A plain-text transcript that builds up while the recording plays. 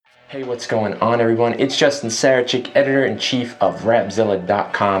Hey, what's going on, everyone? It's Justin Sarachik, editor-in-chief of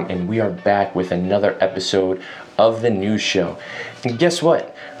Rapzilla.com, and we are back with another episode of the news show. And guess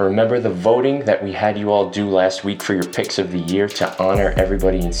what? Remember the voting that we had you all do last week for your picks of the year to honor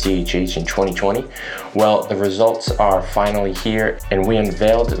everybody in CHH in 2020? Well, the results are finally here, and we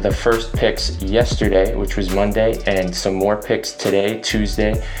unveiled the first picks yesterday, which was Monday, and some more picks today,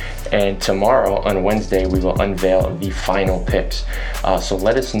 Tuesday, and tomorrow on Wednesday we will unveil the final picks. So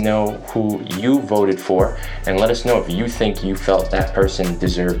let us know who you voted for, and let us know if you think you felt that person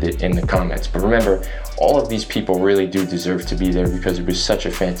deserved it in the comments. But remember, all of these people really do deserve to be there because it was such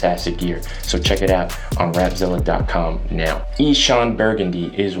a fantastic year. So check it out on Rapzilla.com now. E. Sean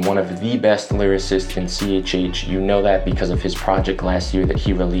Burgundy is one of the best lyricists in CHH. You know that because of his project last year that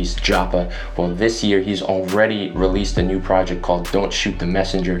he released, Joppa. Well, this year he's already released a new project called Don't Shoot the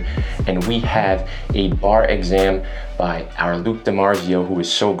Messenger. And we have a bar exam by our Luke DiMarzio, who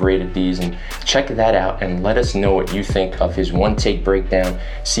is so great at these. And check that out and let us know what you think of his one-take breakdown.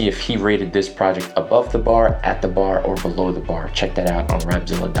 See if he rated this project above the bar, at the bar, or below the bar. Check that out on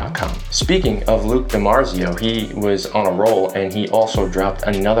Rapzilla.com. Speaking of Luke DiMarzio, he was on a roll and he also dropped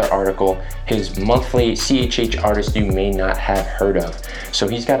another article, his monthly CHH artist you may not have heard of. So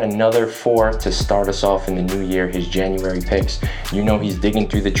he's got another 4 to start us off in the new year, his January picks. You know he's digging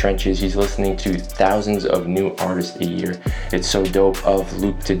through the trenches. He's listening to thousands of new artists a year. It's so dope of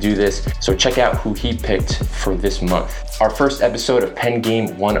Luke to do this. So check out who he picked for this month. Our first episode of Pen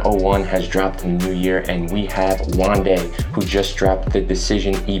Game 101 has dropped in the new year, and we have Wande, who just dropped the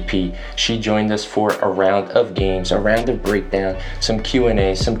Decision EP. She joined us for a round of games, a round of breakdown, some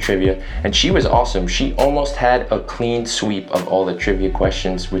Q&A, some trivia, and she was awesome. She almost had a clean sweep of all the trivia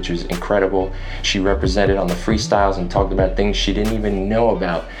questions, which was incredible. She represented on the freestyles and talked about things she didn't even know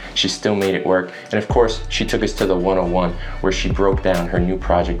about. She still made it work. And of course, she took us to the 101, where she broke down her new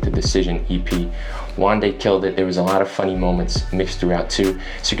project, the Decision EP. Wande killed it. There was a lot of funny moments mixed throughout too,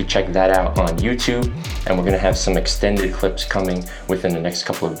 so you can check that out on YouTube. And we're gonna have some extended clips coming within the next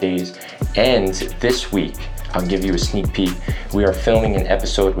couple of days. And this week, I'll give you a sneak peek. We are filming an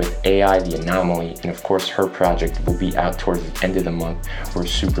episode with AI The Anomaly, and of course her project will be out towards the end of the month. We're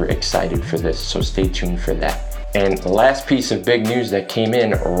super excited for this, so stay tuned for that. And last piece of big news that came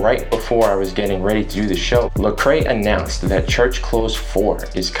in right before I was getting ready to do the show, Lecrae announced that Church Close 4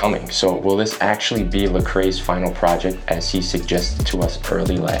 is coming. So will this actually be Lecrae's final project as he suggested to us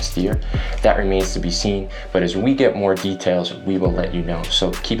early last year? That remains to be seen, but as we get more details, we will let you know.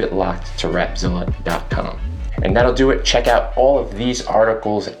 So keep it locked to Rapzilla.com. And that'll do it. Check out all of these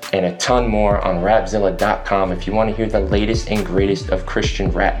articles and a ton more on Rapzilla.com. If you want to hear the latest and greatest of Christian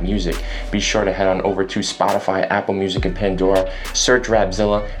rap music, be sure to head on over to Spotify, Apple Music, and Pandora. Search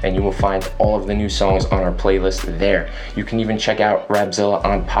Rapzilla and you will find all of the new songs on our playlist there. You can even check out Rapzilla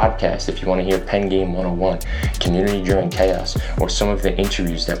on podcast if you want to hear Pen Game 101, Community During Chaos, or some of the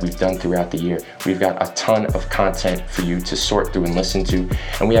interviews that we've done throughout the year. We've got a ton of content for you to sort through and listen to,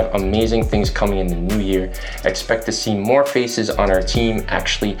 and we have amazing things coming in the new year. Expect to see more faces on our team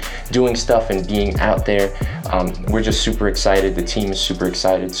actually doing stuff and being out there. We're just super excited. The team is super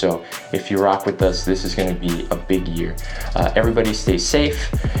excited. So if you rock with us, this is going to be a big year. Everybody stay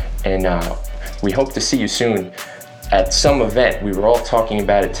safe, and we hope to see you soon at some event. We were all talking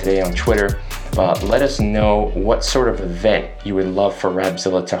about it today on Twitter. Let us know what sort of event you would love for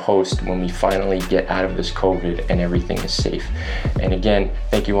Rapzilla to host when we finally get out of this COVID and everything is safe. And again,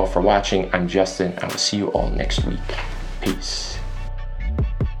 thank you all for watching. I'm Justin. I will see you all next week. Peace.